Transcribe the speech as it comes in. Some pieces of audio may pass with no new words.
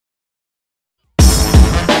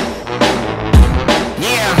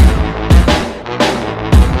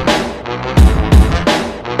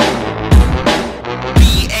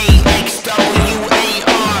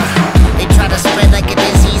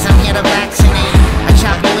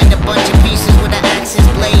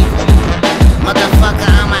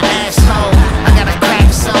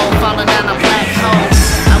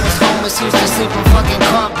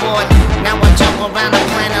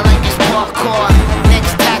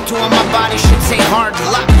say hard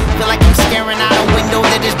luck. Feel like I'm staring out a window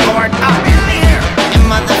that is barred up. And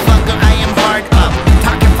motherfucker, I am hard up.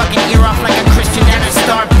 Talking fucking ear off like a Christian at a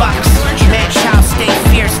Starbucks. Man child, stay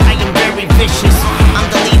fierce, I am very vicious. I'm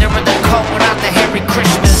the leader of the cult without the Hare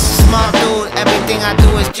Krishnas. Small dude, everything I do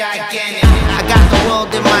is gigantic. I got the world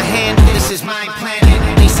in my hand, this is my planet.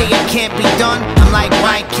 They say it can't be done, I'm like,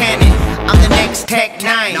 why can't it? I'm the next Tech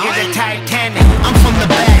 9, you're the Titanic. I'm from the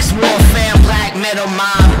BAX WAR, black metal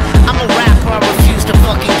mob. I'm a rapper, I refuse to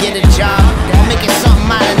fucking get a job. I'm making something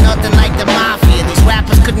out of nothing like the mafia. These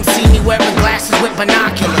rappers couldn't see me wearing glasses with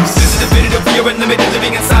binoculars. This is definitive, we are unlimited,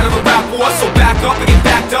 living inside of a rap war. So back up and get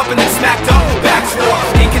backed up and then smacked up. BAX WAR,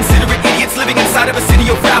 inconsiderate idiots living inside of a city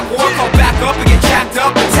of rap war. Call back up and get jacked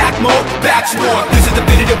up, attack mode, BAX WAR. This is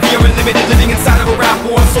definitive, we are unlimited, living inside of a rap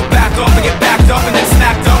war. So back up and get backed up and then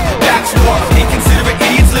smacked up. BAX WAR, inconsiderate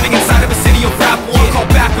idiots living inside of a city of rap war. Call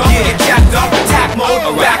back up and get jacked up, attack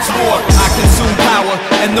mode, BAX WAR. I consume power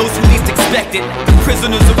and those who least expect it. The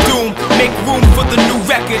prisoners of doom make room for the new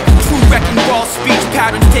record. True wrecking ball speech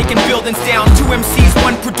patterns taking buildings down. 2 MCs,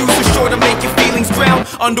 1 producer, sure to make your feelings drown.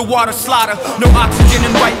 Underwater slaughter, no oxygen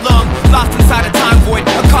in right lung. Lost inside a time void,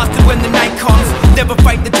 accosted when the night comes. Never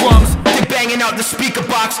fight the drums, they're banging out the speaker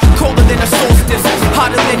box. Colder than a solstice,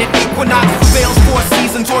 hotter than an equinox. Veils 4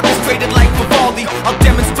 seasons, orchestrated like Vivaldi. I'll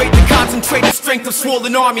demonstrate the concentrated strength of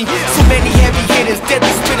swollen army. So many heavy hitters,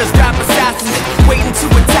 deadly spitters, rap assassins, waiting to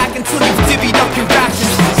attack until you've divvied up your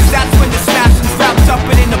rations. Cause that's when the smashing's wrapped up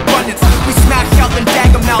and in abundance. We smash out and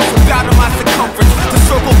dagger mouths about my circumference. The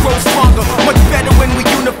circle grows stronger, much better when we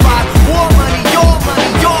unify. War money,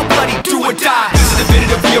 your bloody, do or die. This is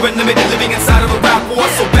definitive, we are unlimited, living inside of a rap war.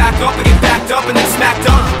 So back up and get backed up and then smacked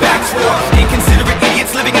up. BAX WAR, inconsiderate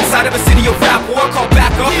idiots living inside of a city of rap war. Call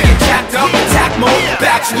back up and get jacked up, attack mode,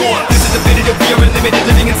 BAX WAR. This is definitive, we are unlimited,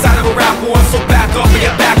 living inside of a rap war. So back up and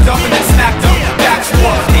get backed up and then smacked up. BAX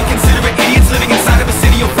WAR, inconsiderate idiots living inside of a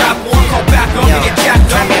city of rap war. Call back up and get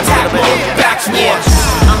jacked up, attack mode, BAX WAR.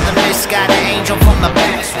 I'm the misguided angel from the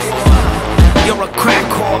BAX WAR. You're a crack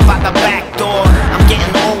whore by the back door. I'm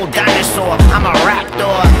getting old dinosaur, I'm a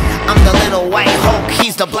raptor. I'm the little white Hulk,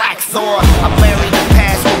 he's the black Thor. I bury the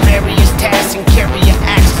past with various tasks and carry your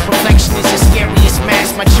axe. Reflection is the scariest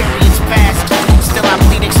mask, my chariot's fast. Still I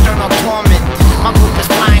bleed external torment. My group is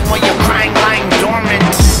flying while you're crying, lying dormant.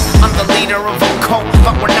 I'm the leader of a cult,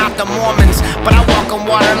 but we're not the Mormons. But I walk on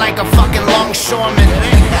water like a fucking longshoreman.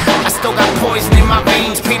 I still got poison in my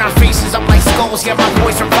veins, paint our faces up like skulls, yet my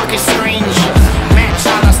boys are fucking strange. Man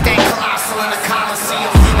child, I stand colossal in the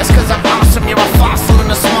Coliseum. That's cause I'm awesome, you're a fossil in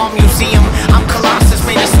a small museum. I'm Colossus,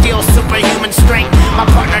 made of steel, superhuman strength. My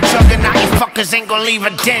partner Juggernaut, you fuckers ain't gonna leave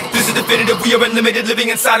a dent. This is definitive, we are unlimited, living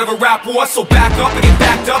inside of a rap war. So back up and get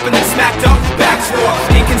backed up and then smacked up. BAX WAR,